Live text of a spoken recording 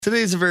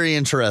Today's a very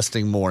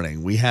interesting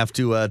morning. We have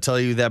to tell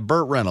you that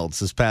Burt Reynolds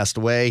has passed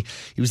away.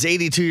 He was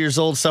 82 years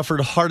old, suffered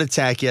a heart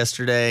attack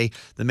yesterday.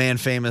 The man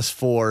famous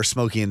for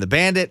Smokey and the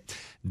Bandit,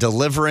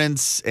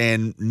 Deliverance,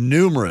 and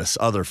numerous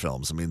other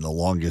films. I mean, The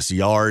Longest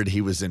Yard.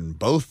 He was in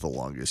both The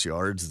Longest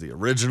Yards, the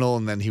original,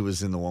 and then he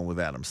was in the one with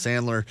Adam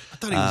Sandler. I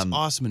thought he was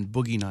awesome in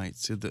Boogie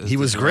Nights. He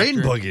was great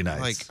in Boogie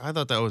Nights. I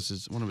thought that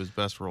was one of his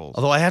best roles.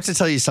 Although I have to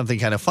tell you something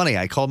kind of funny.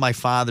 I called my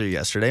father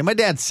yesterday. My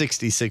dad's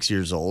 66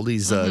 years old.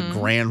 He's a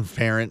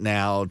grandparent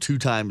now 2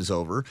 times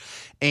over.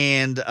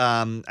 And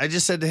I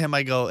just said to him,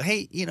 I go,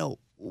 hey,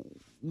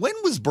 when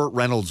was Burt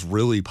Reynolds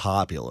really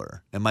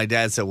popular? And my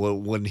dad said, well,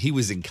 when he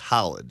was in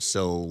college.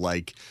 So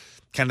like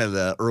kind of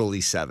the early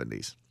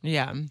 70s.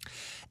 Yeah.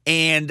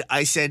 And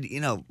I said,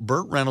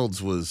 Burt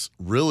Reynolds was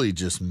really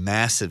just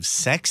massive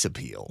sex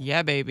appeal.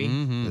 Yeah, baby.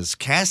 As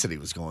Cassidy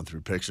was going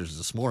through pictures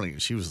this morning,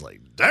 and she was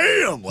like,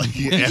 damn, like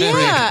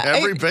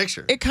every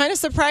picture. It kind of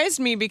surprised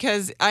me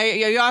because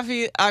you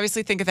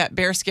obviously think of that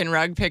bearskin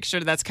rug picture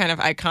that's kind of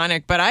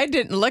iconic, but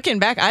looking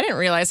back, I didn't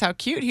realize how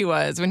cute he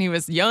was when he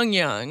was young.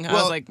 I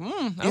was like,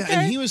 okay. Yeah,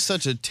 and he was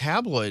such a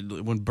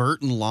tabloid. When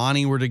Burt and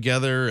Lonnie were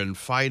together and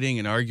fighting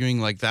and arguing,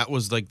 like that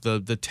was like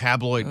the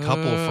tabloid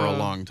couple for a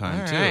long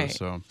time, too. Right.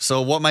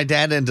 So what my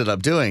dad ended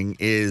up doing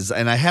is,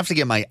 and I have to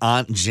get my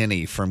Aunt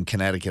Jenny from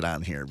Connecticut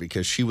on here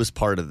because she was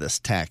part of this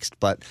text,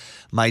 but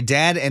my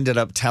dad ended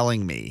up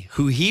telling me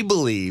who he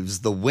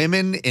believes the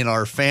women in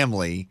our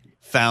family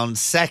found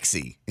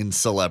sexy in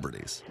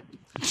celebrities.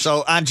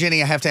 So Aunt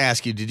Jenny, I have to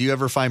ask you, did you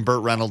ever find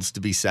Burt Reynolds to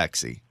be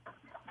sexy?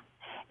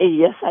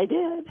 Yes, I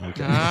did.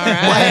 Okay. All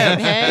right.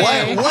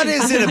 Hey. What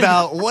is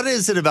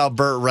it about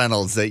Burt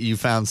Reynolds that you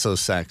found so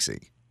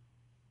sexy?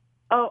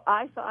 Oh,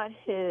 I thought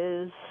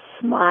his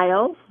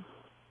smile.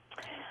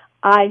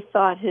 I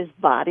thought his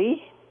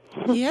body.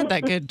 He had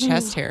that good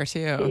chest hair,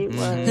 He too.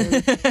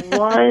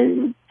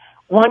 was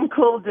one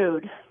cool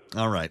dude.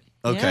 All right.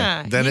 Okay.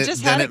 Yeah, then he it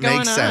just then had it it going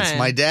makes sense. on.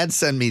 My dad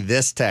sent me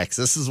this text.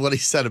 This is what he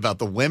said about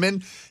the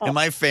women in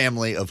my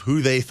family of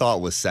who they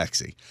thought was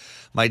sexy.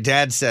 My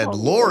dad said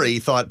Lori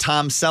thought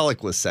Tom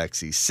Selleck was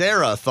sexy.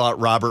 Sarah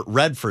thought Robert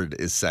Redford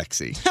is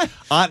sexy.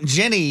 Aunt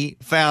Jenny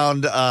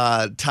found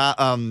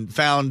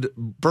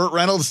Burt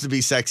Reynolds to be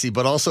sexy,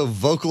 but also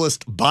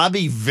vocalist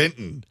Bobby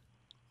Vinton.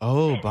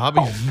 Oh,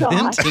 Bobby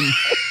Vinton.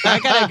 I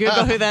got to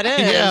Google who that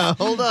is. Yeah,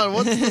 hold on.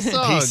 What's the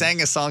song? He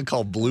sang a song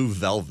called Blue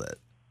Velvet.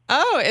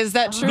 Oh, is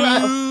that true?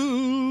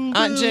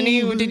 Aunt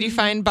Jenny, did you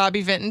find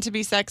Bobby Vinton to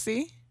be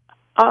sexy?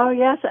 Oh,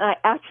 yes, and I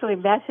actually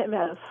met him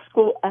at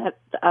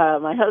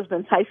my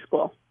husband's high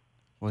school.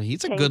 Well,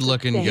 he's a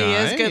good-looking guy. He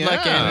is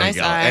good-looking. Nice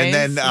eyes.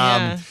 And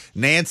then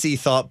Nancy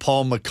thought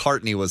Paul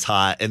McCartney was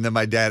hot, and then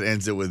my dad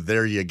ends it with,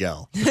 there you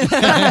go.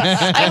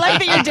 I like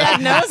that your dad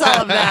knows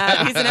all of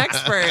that. He's an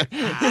expert.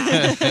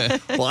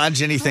 Well, Aunt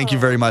Jenny, thank you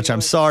very much.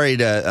 I'm sorry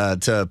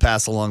to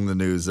pass along the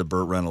news that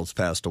Burt Reynolds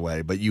passed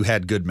away, but you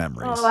had good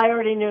memories. Oh, I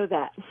already knew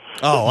that.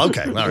 Oh,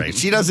 okay. All right.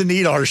 She doesn't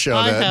need our show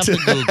I have to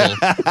Google.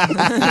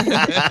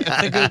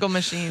 The Google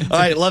machine. All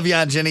right. Love you,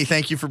 Aunt Jenny.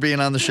 Thank you for being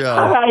on the show.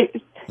 All right.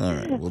 All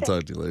right. We'll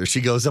talk to you later. She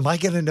goes, am I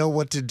going to know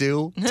what to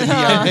do to be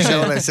on the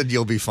show? And I said,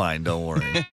 you'll be fine. Don't worry.